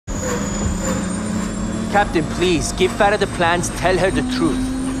Captain, please, give Farah the plans, tell her the truth.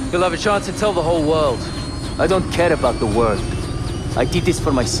 You'll have a chance to tell the whole world. I don't care about the world. I did this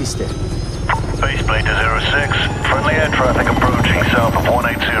for my sister. Baseplate to 06. Friendly air traffic approaching south of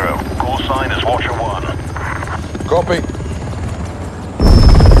 180. Call sign is Watcher 1. Copy.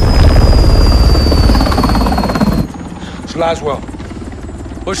 It's Laswell.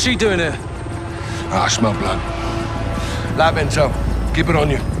 What's she doing here? I smell blood. Lab intel. Keep it on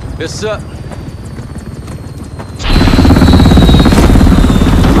you. Yes, sir.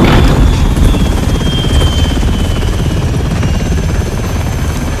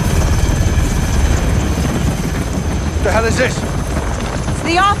 What the hell is this? It's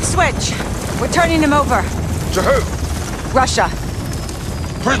the off switch. We're turning him over. To who? Russia.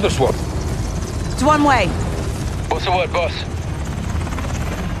 Prisoner swap. It's one way. What's the word, boss?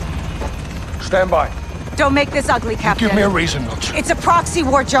 Stand by. Don't make this ugly, Captain. Give me a reason not to. It's a proxy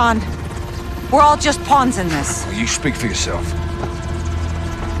war, John. We're all just pawns in this. Well, you speak for yourself.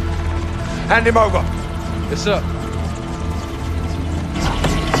 Hand him over. Yes, sir.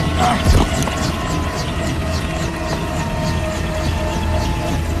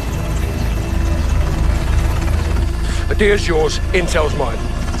 Idea's yours, intel's mine.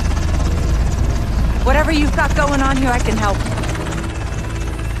 Whatever you've got going on here, I can help.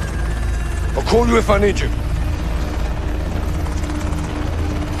 I'll call you if I need you.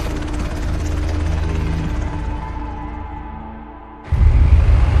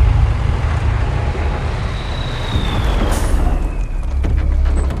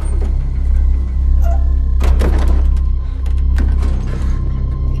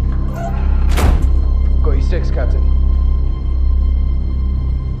 Got you 6, Captain.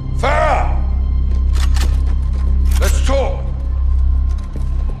 Farah! Let's talk!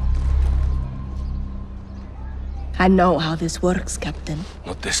 I know how this works, Captain.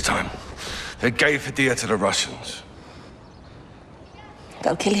 Not this time. They gave Hadir to the Russians.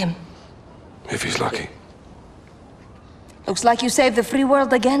 They'll kill him. If he's lucky. Looks like you saved the free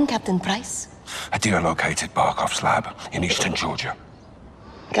world again, Captain Price. Hadir located Barkov's lab in eastern Georgia.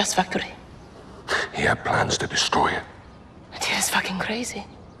 Gas factory. He had plans to destroy it. It is fucking crazy.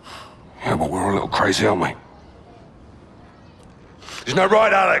 Yeah, but we're a little crazy, aren't we? Isn't that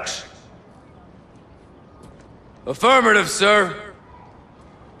right, Alex? Affirmative, sir.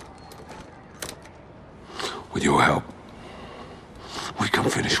 With your help, we can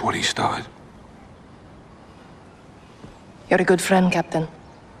finish what he started. You're a good friend, Captain.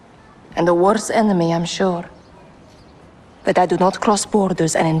 And the worst enemy, I'm sure. But I do not cross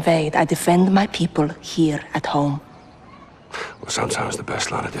borders and invade. I defend my people here at home. Well, sometimes the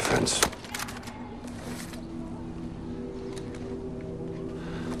best line of defense.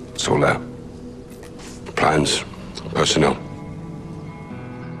 It's all there. Plans, personnel.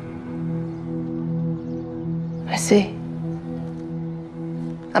 I see.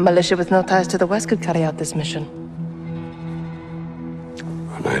 A militia with no ties to the West could carry out this mission.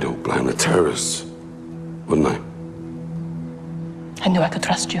 And they'd all blame the terrorists, wouldn't they? I knew I could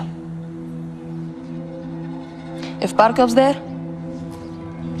trust you. If Barkov's there,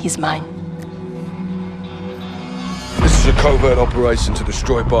 he's mine. This is a covert operation to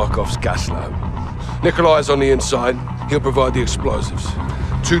destroy Barkov's gas lab. Nikolai's on the inside. He'll provide the explosives.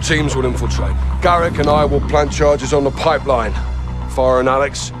 2 teams will infiltrate. Garrick and I will plant charges on the pipeline. Farah and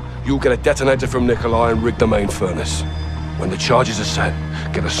Alex, you'll get a detonator from Nikolai and rig the main furnace. When the charges are set,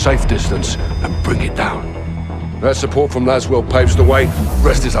 get a safe distance and bring it down. That support from Laswell paves the way.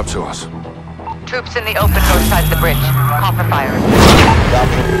 Rest is up to us. Troops in the open north side of the bridge. Copper fire.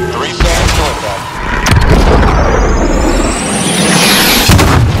 Copy. 3 seconds northbound.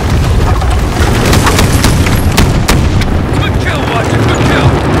 Good kill, Watcher, good kill.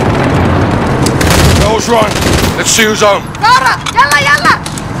 Bell's run. Let's see who's home. Yalla! Yalla, yalla!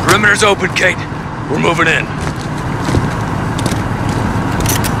 Perimeter's open, Kate. We're moving in.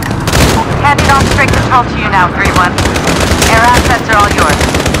 Handing off straight control to you now, 3-1. Air assets are all yours.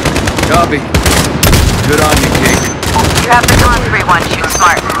 Copy. Good on you, Kate. You have the gun, 3-1. Shoot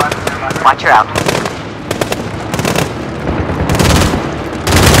smart. Watch her out.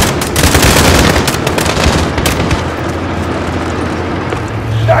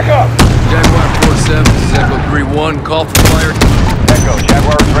 Stack up! Jaguar 4-7, this is Echo 3-1. Call for fire. Echo,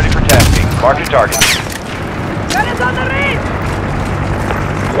 Jaguar is ready for tasking. Mark your target.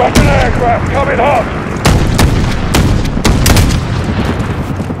 Weapon aircraft coming hot!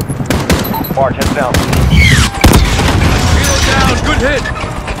 March, head down. Helo down, good hit.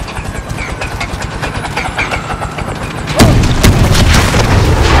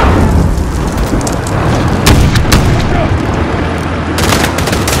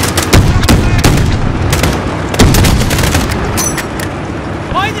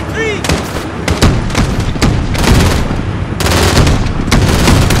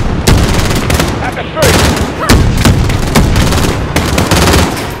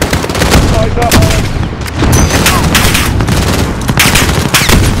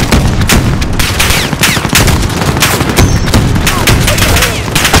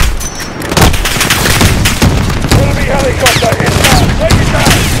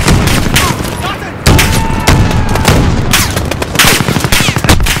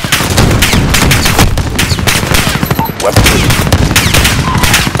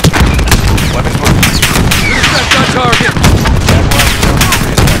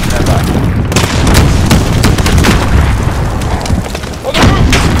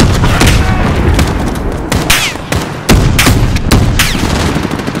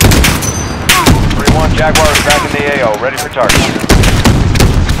 ready for target.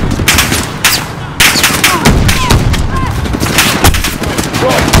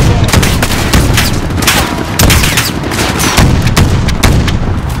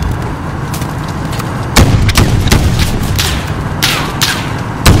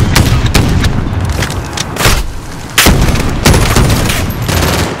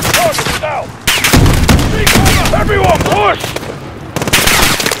 Everyone, push!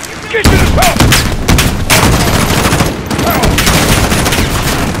 Get to the top!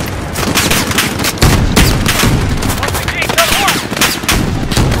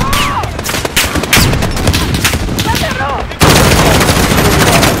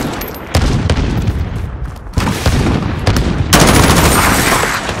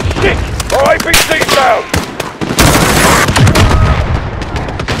 Shit! Our APC's down!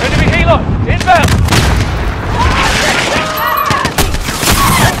 Enemy healer! Inbound!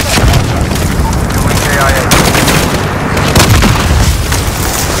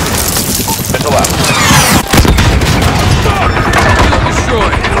 Missile out.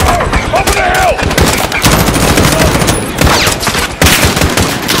 Destroyed. Top of the hill!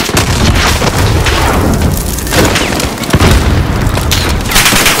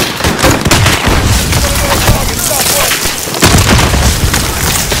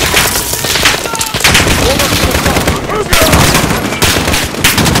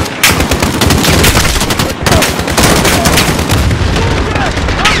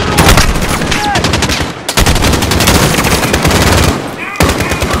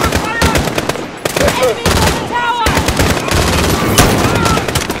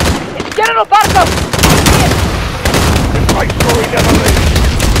 General Barkov! My story never leaves.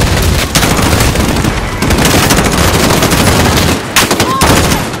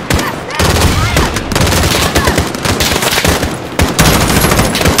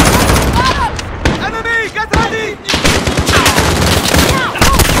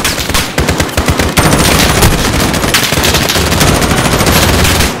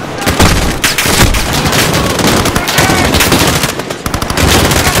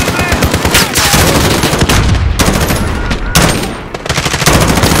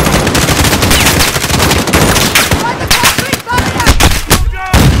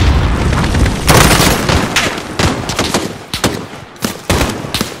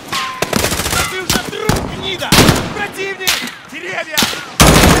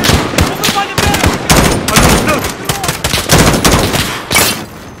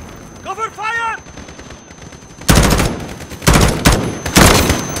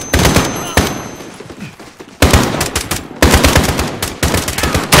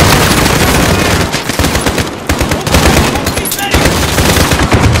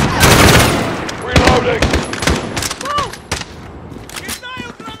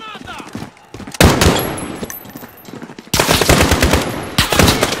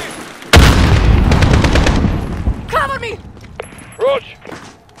 Rush!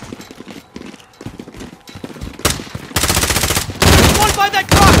 One by that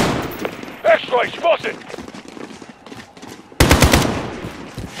car! X-ray spotted!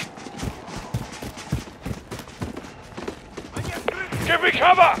 Give me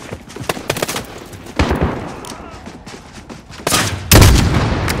cover!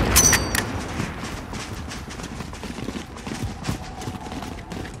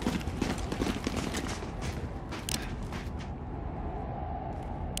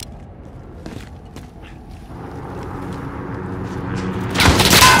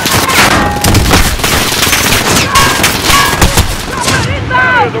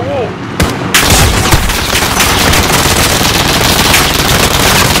 The wall!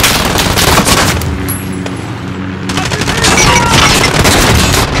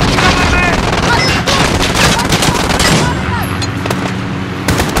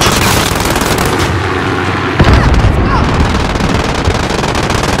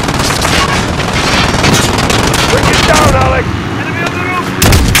 Bring it down, Alex! Enemy on the roof!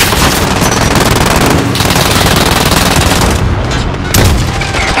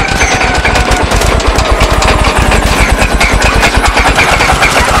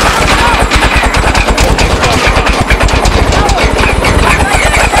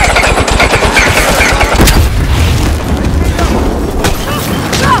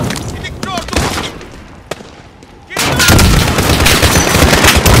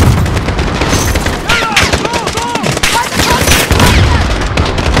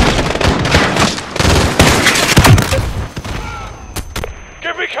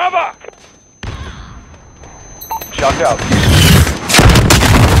 Cover! Shock out.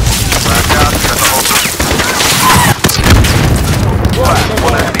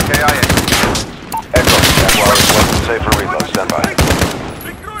 One enemy KIA. Echo, Jaguar is 1 safe for reload. Stand by.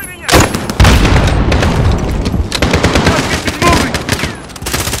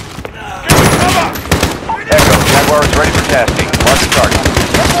 Echo, Jaguar is ready for tasking. Mark the target.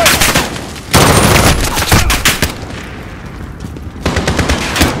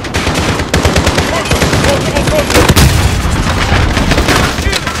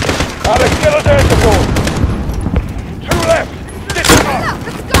 Alex, get us there, support. 2 left. Get them up.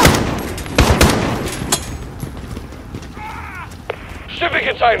 Shipping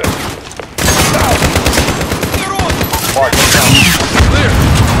container. Down. Mark, down. Clear.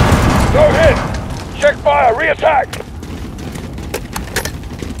 No hit. Check fire. Re-attack.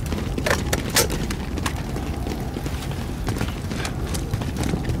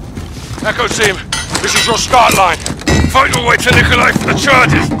 Echo team, this is your start line. Find your way to Nikolai for the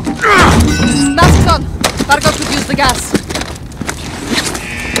charges. Mask is on. Vargo could use the gas.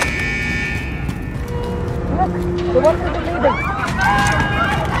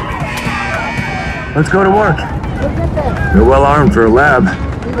 Let's go to work. They're well armed for a lab.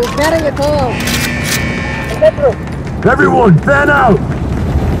 Everyone, fan out!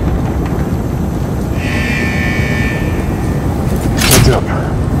 Heads up.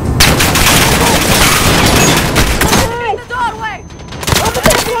 The doorway! Open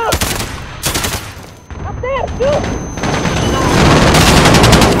the door! Up there, shoot!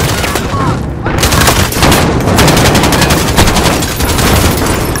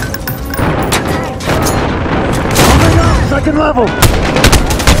 Second level!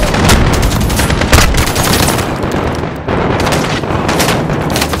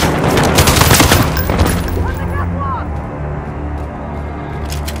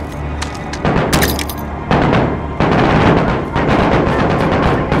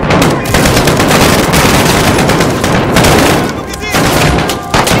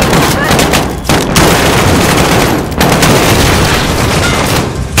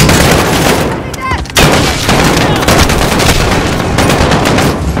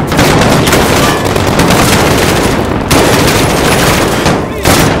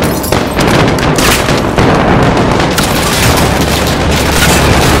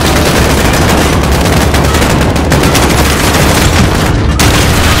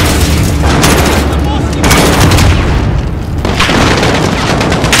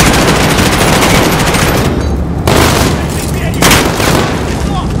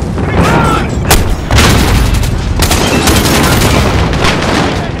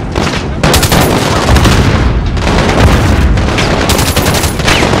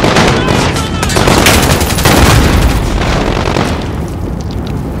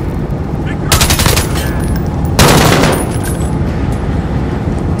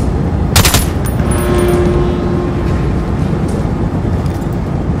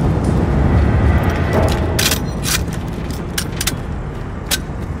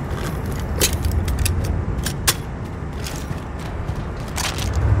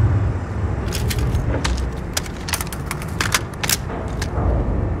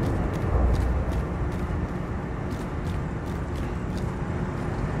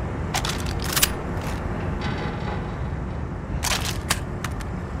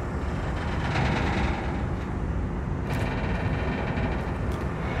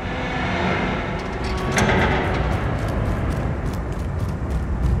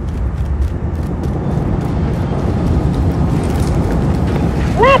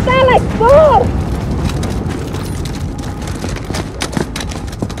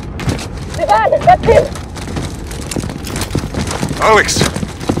 Alex!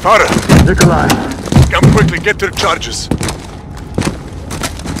 Farah! Nikolai! Come quickly, get their charges.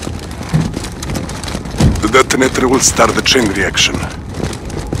 The detonator will start the chain reaction.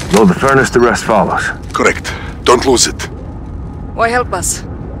 Load the furnace, the rest follows. Correct. Don't lose it. Why help us?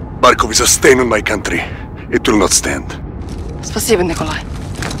 Barkov is a stain on my country. It will not stand. Спасибо, Nikolai.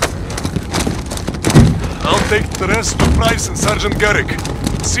 I'll take the rest to Price and Sergeant Garrick.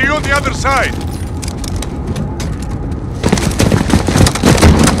 See you on the other side!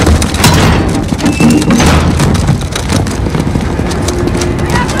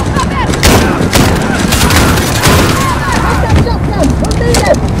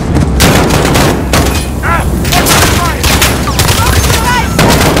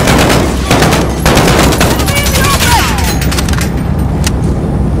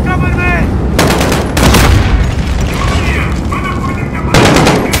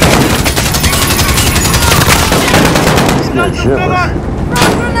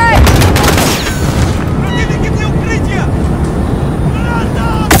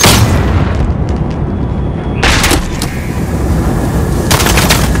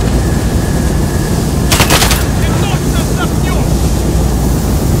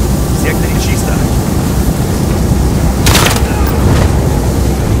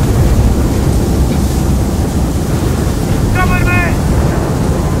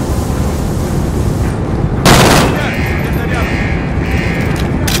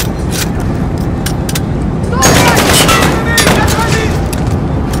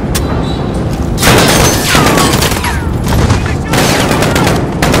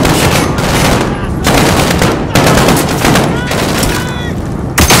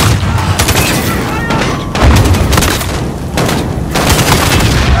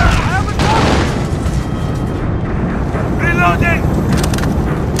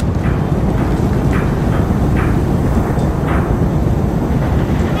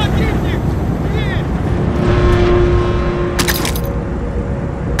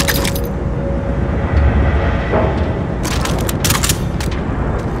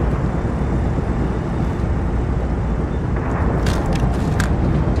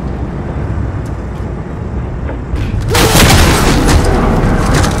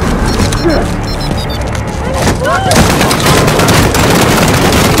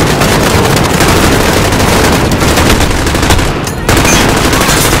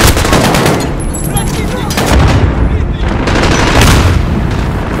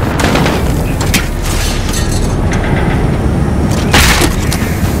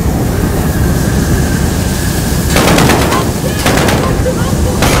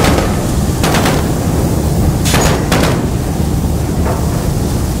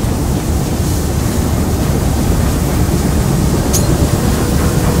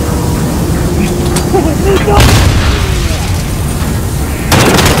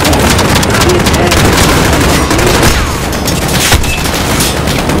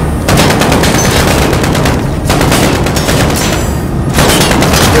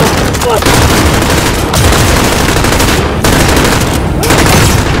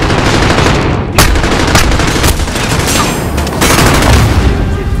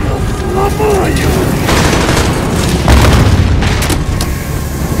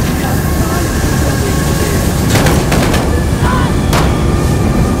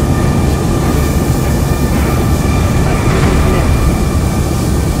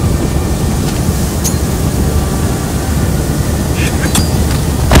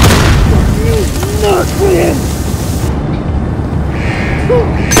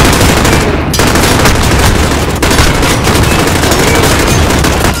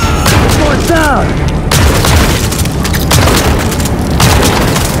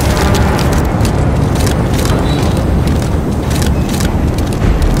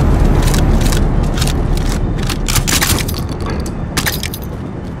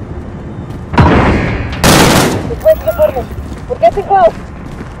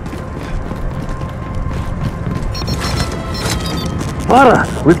 Farah,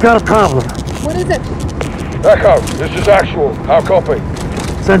 we've got a problem. What is it? Echo, this is Actual. How copy?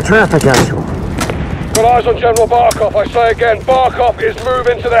 Send traffic, Actual. Got eyes on General Barkov. I say again, Barkov is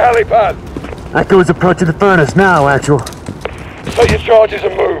moving to the helipad. Echo is approaching the furnace now, Actual. Take your charges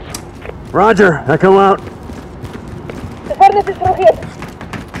and move. Roger, Echo out. The furnace is through here.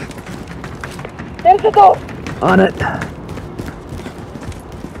 There's the door. On it.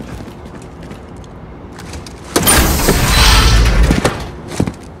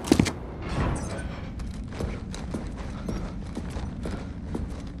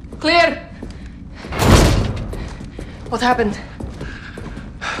 Clear! What happened?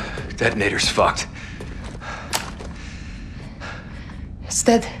 Detonator's fucked. It's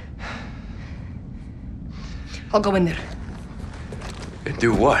dead. I'll go in there. And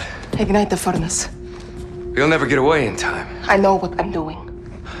do what? Ignite the furnace. You'll never get away in time. I know what I'm doing.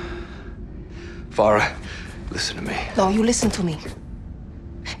 Farah, listen to me. No, you listen to me.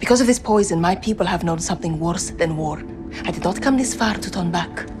 Because of this poison, my people have known something worse than war. I did not come this far to turn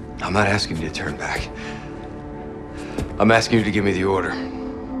back. I'm not asking you to turn back. I'm asking you to give me the order.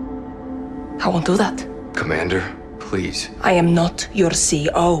 I won't do that. Commander, please. I am not your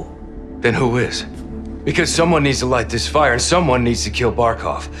CO. Then who is? Because someone needs to light this fire and someone needs to kill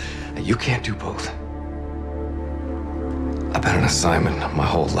Barkov. And you can't do both. I've been an assignment my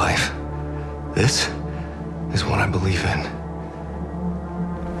whole life. This is what I believe in.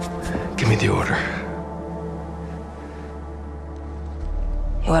 Give me the order.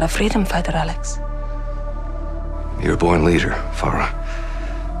 You are a freedom fighter, Alex. You're a born leader, Farah.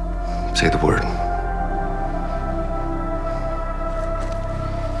 Say the word.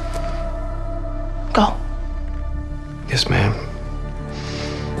 Go. Yes, ma'am.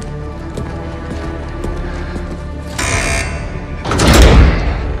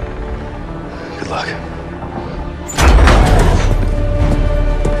 Good luck.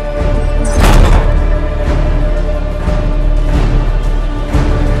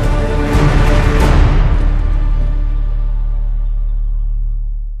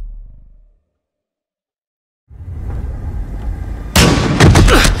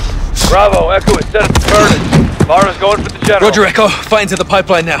 Bravo, Echo is set at the furnace. Farah's going for the general. Roger, Echo. Fighting to the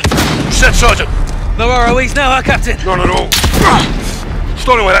pipeline now. Set, Sergeant. No ROEs now, huh, Captain? Not at all.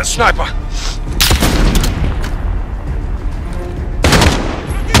 Stolen with that sniper.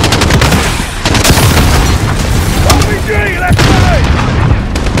 RPG, left side!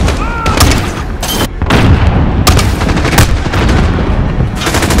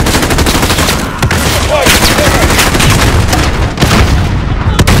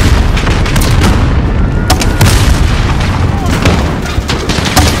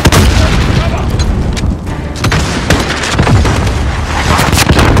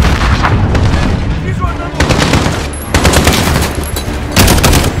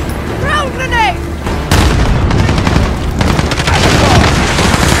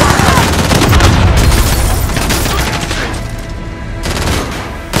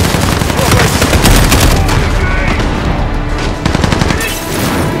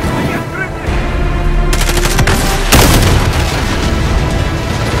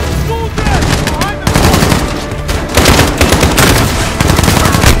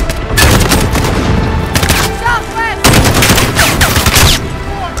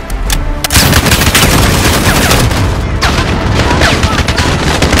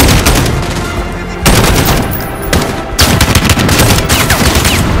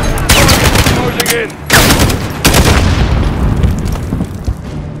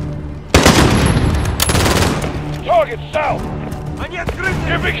 Target south!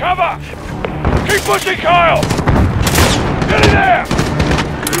 Give me cover! Keep pushing, Kyle! Get in there!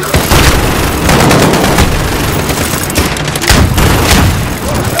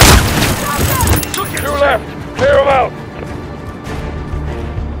 Two left! Clear them out!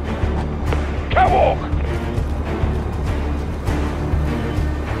 Catwalk!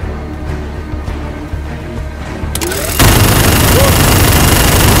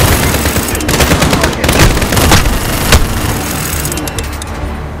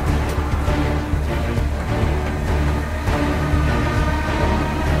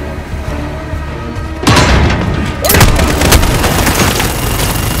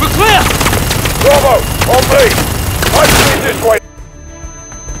 Bravo! On me! I see this way!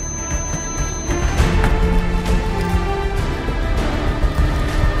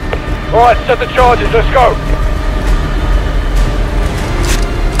 Alright, set the charges, let's go!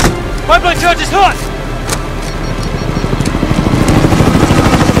 Pipeline charge is hot!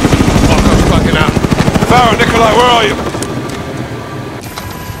 Barkov's fucking out. Farah, Nikolai, where are you?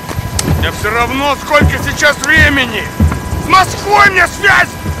 Я все равно, сколько сейчас времени! Москвой мне связь!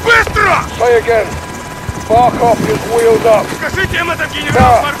 Быстро! Say again. Barkov just wheeled up. Скажите им это,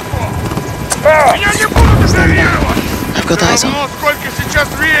 генерал Барков! Меня не будут игнорировать! Все равно, сколько сейчас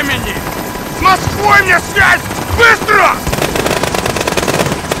времени! С Москвой мне связь! Быстро!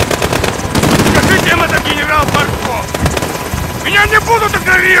 Скажите им это, генерал Барков! Меня не будут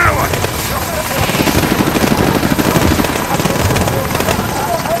игнорировать!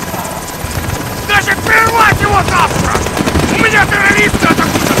 Значит, прервать его завтра! У меня террористы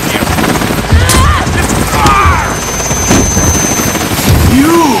атакуют всех!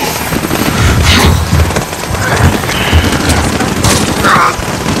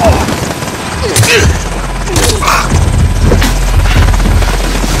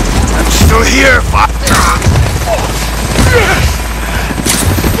 I'm still here,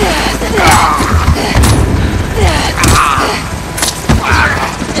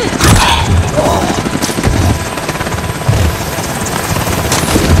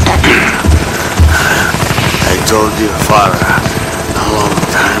 I told you, father, a long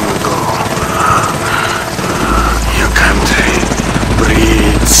time ago, your country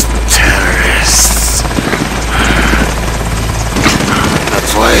breeds terrorists.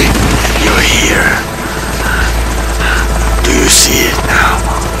 That's why you're here. Do you see it now?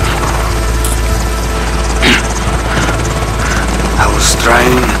 I was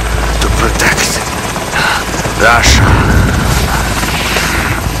trying to protect Russia.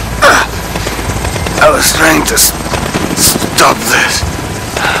 I was trying to stop this.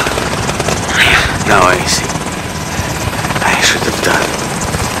 Now I see. I should have done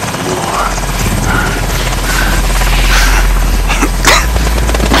more.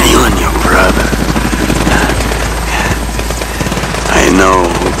 You and your brother. I know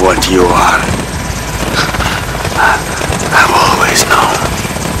what you are. I've always known.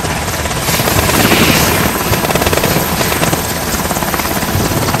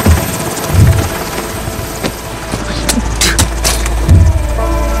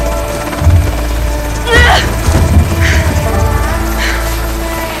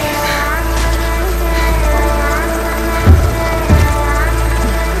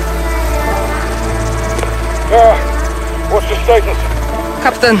 What's the status?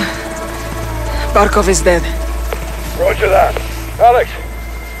 Captain, Barkov is dead. Roger that. Alex,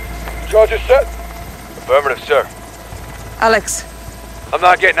 charges set? Affirmative, sir. Alex, I'm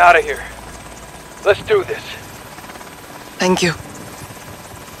not getting out of here. Let's do this. thank you.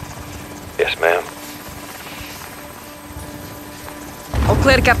 Yes, ma'am. All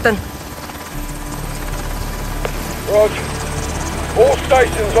clear, Captain. Roger. All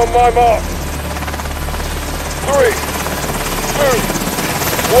stations on my mark. 3, 2,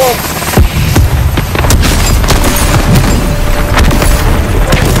 1.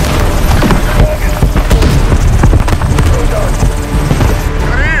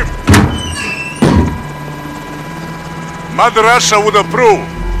 Mother Russia would approve.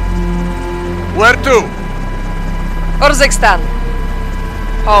 Where to? Urzikstan.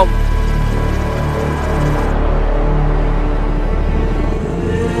 Home.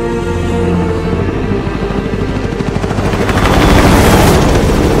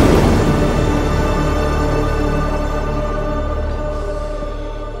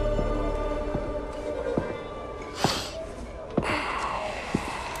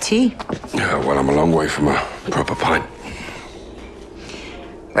 Tea? Yeah, well, I'm a long way from a proper pint.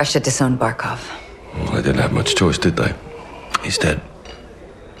 Russia disowned Barkov. Well, they didn't have much choice, did they? He's dead.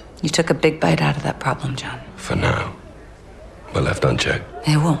 You took a big bite out of that problem, John. For now. But left unchecked.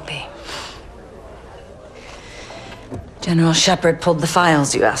 It won't be. General Shepard pulled the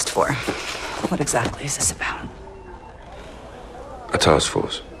files you asked for. What exactly is this about? A task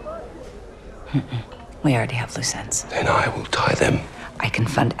force. We already have loose ends. Then I will tie them. I can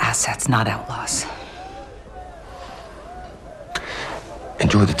fund assets, not outlaws.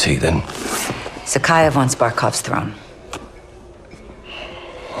 Enjoy the tea, then. Zakhaev wants Barkov's throne.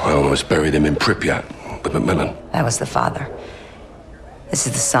 I almost buried him in Pripyat with Macmillan. That was the father. This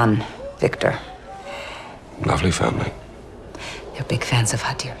is the son, Victor. Lovely family. They're big fans of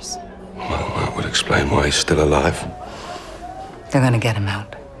Hadir's. Well, that would explain why he's still alive. They're gonna get him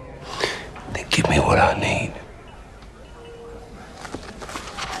out. Then give me what I need.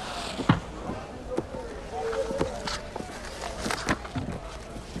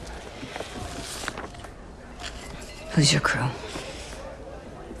 Who's your crew?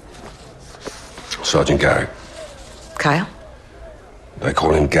 Sergeant Garrick. Kyle? They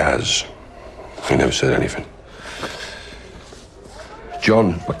call him Gaz. He never said anything.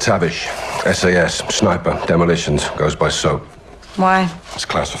 John McTavish, SAS, sniper, demolitions, goes by SOAP. Why? It's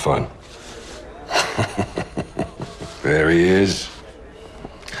classified. There he is.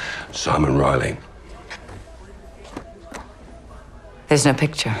 Simon Riley. There's no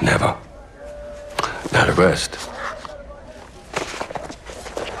picture. Never. Now the rest.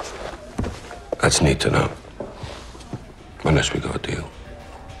 That's neat to know. Unless we got a deal.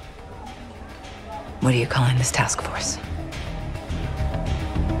 What are you calling this task force?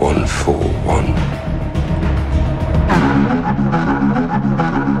 141.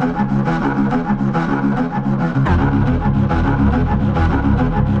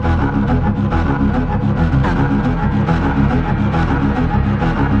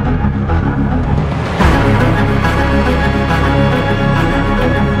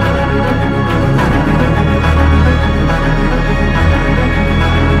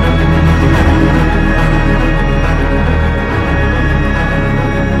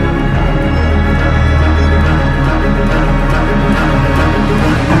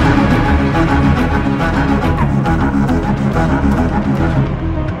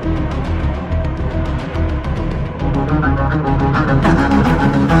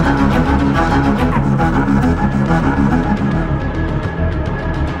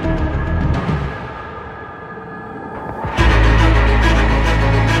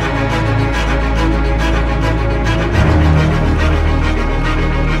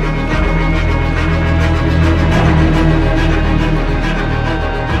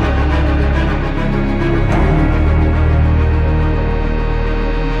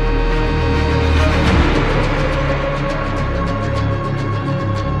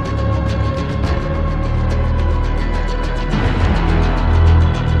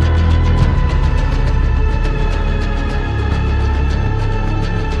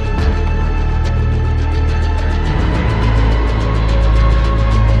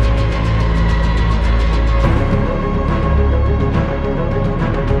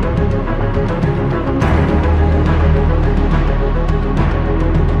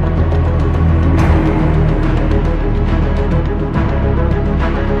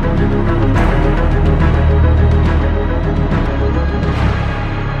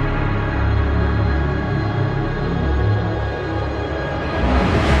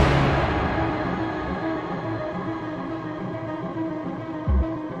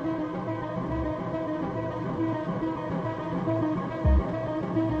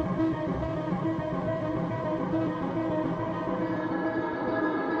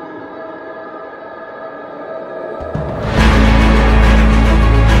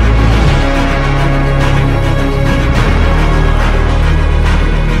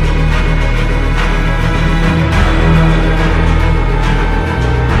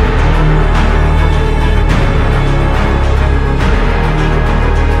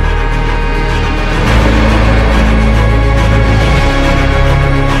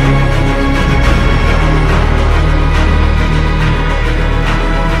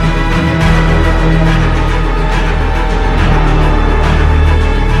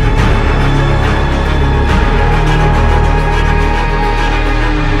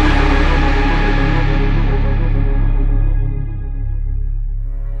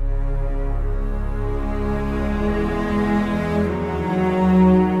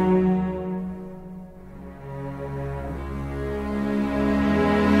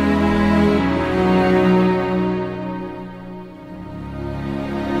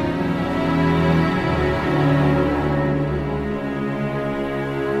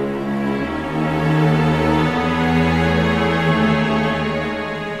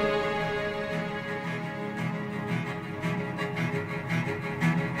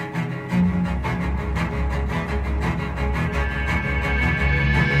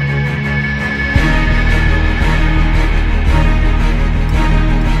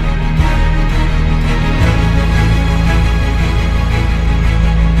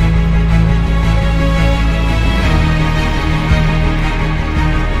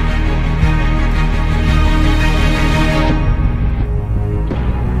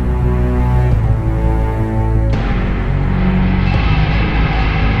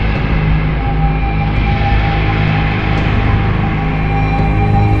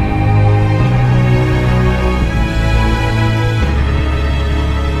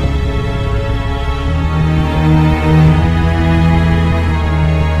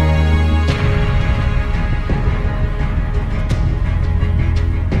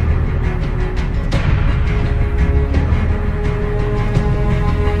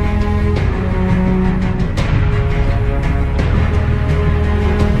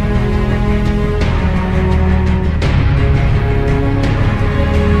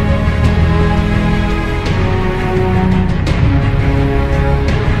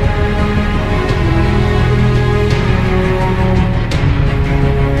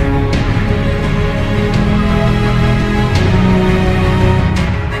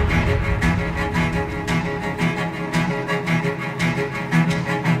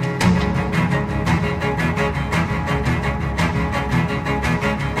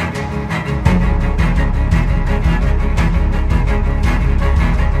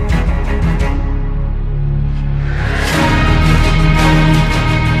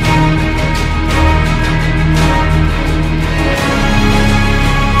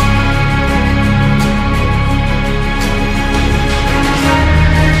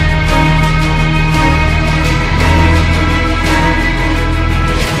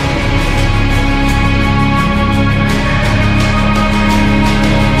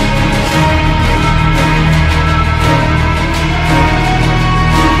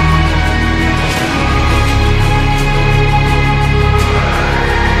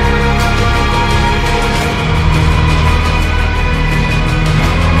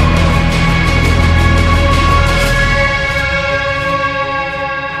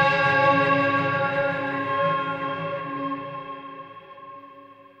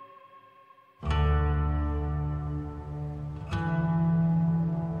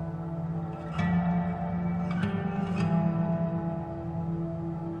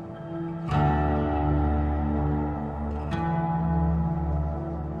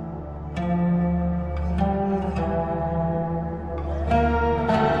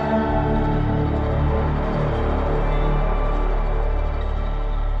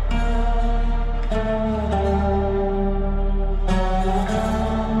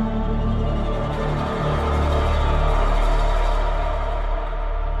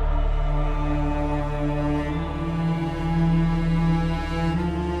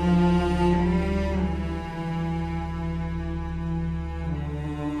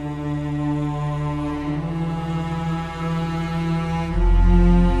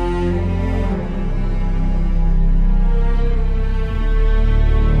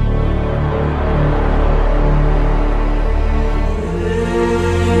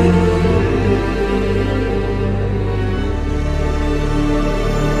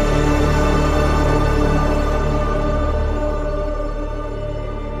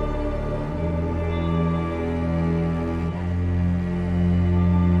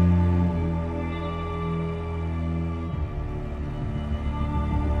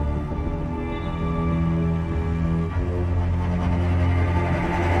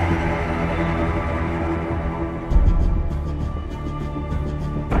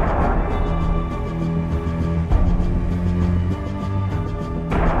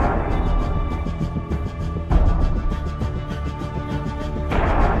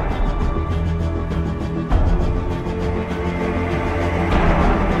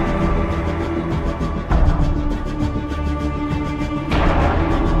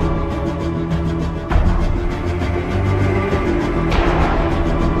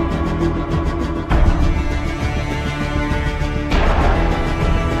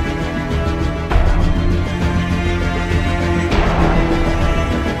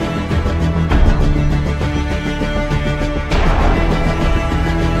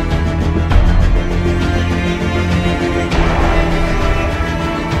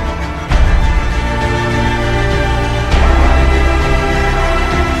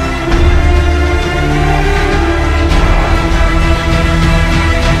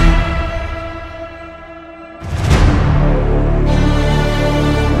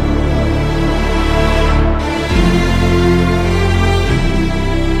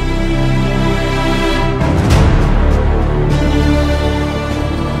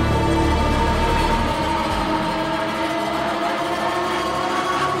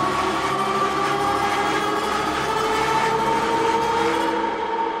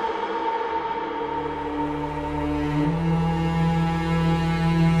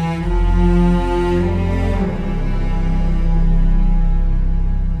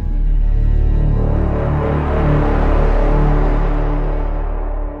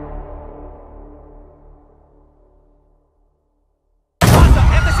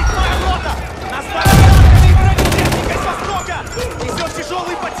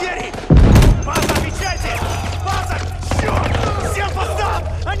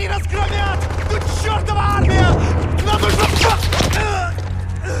 чертова армия! Нам нужно...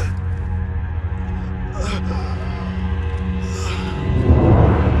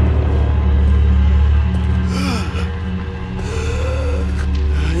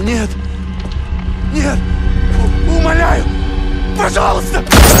 Нет! Нет! Умоляю! Пожалуйста!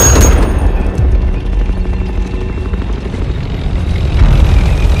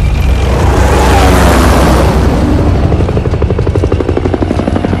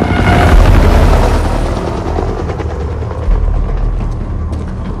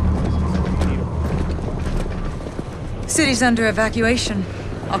 City's under evacuation.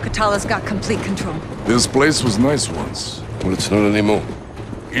 Al-Qatala's got complete control. This place was nice once. Well, it's not anymore.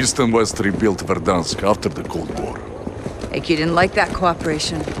 East and West rebuilt Verdansk after the Cold War. AK didn't like that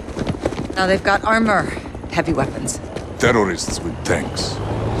cooperation. Now they've got armor, heavy weapons. Terrorists with tanks.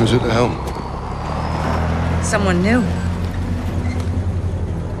 Who's at the helm? Someone new.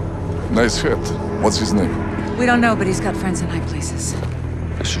 Nice hit. What's his name? We don't know, but he's got friends in high places.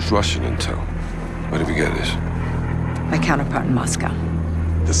 This is Russian intel. Where did we get this? My counterpart in Moscow.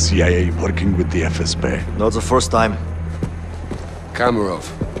 The CIA working with the FSB. No, it's the first time. Kamarov.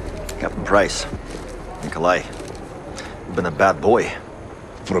 Captain Price. Nikolai. You've been a bad boy.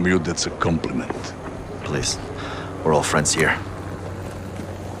 From you, that's a compliment. Please. We're all friends here.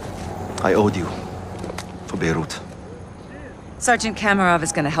 I owed you. For Beirut. Sergeant Kamarov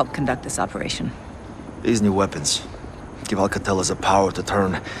is going to help conduct this operation. These new weapons give Alcatelas the power to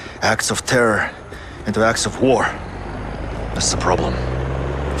turn acts of terror into acts of war. That's the problem.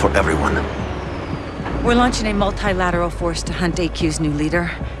 For everyone. We're launching a multilateral force to hunt AQ's new leader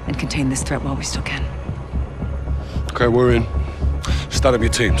and contain this threat while we still can. Okay, we're in. Start up your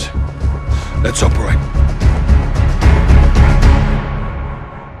teams. Let's operate.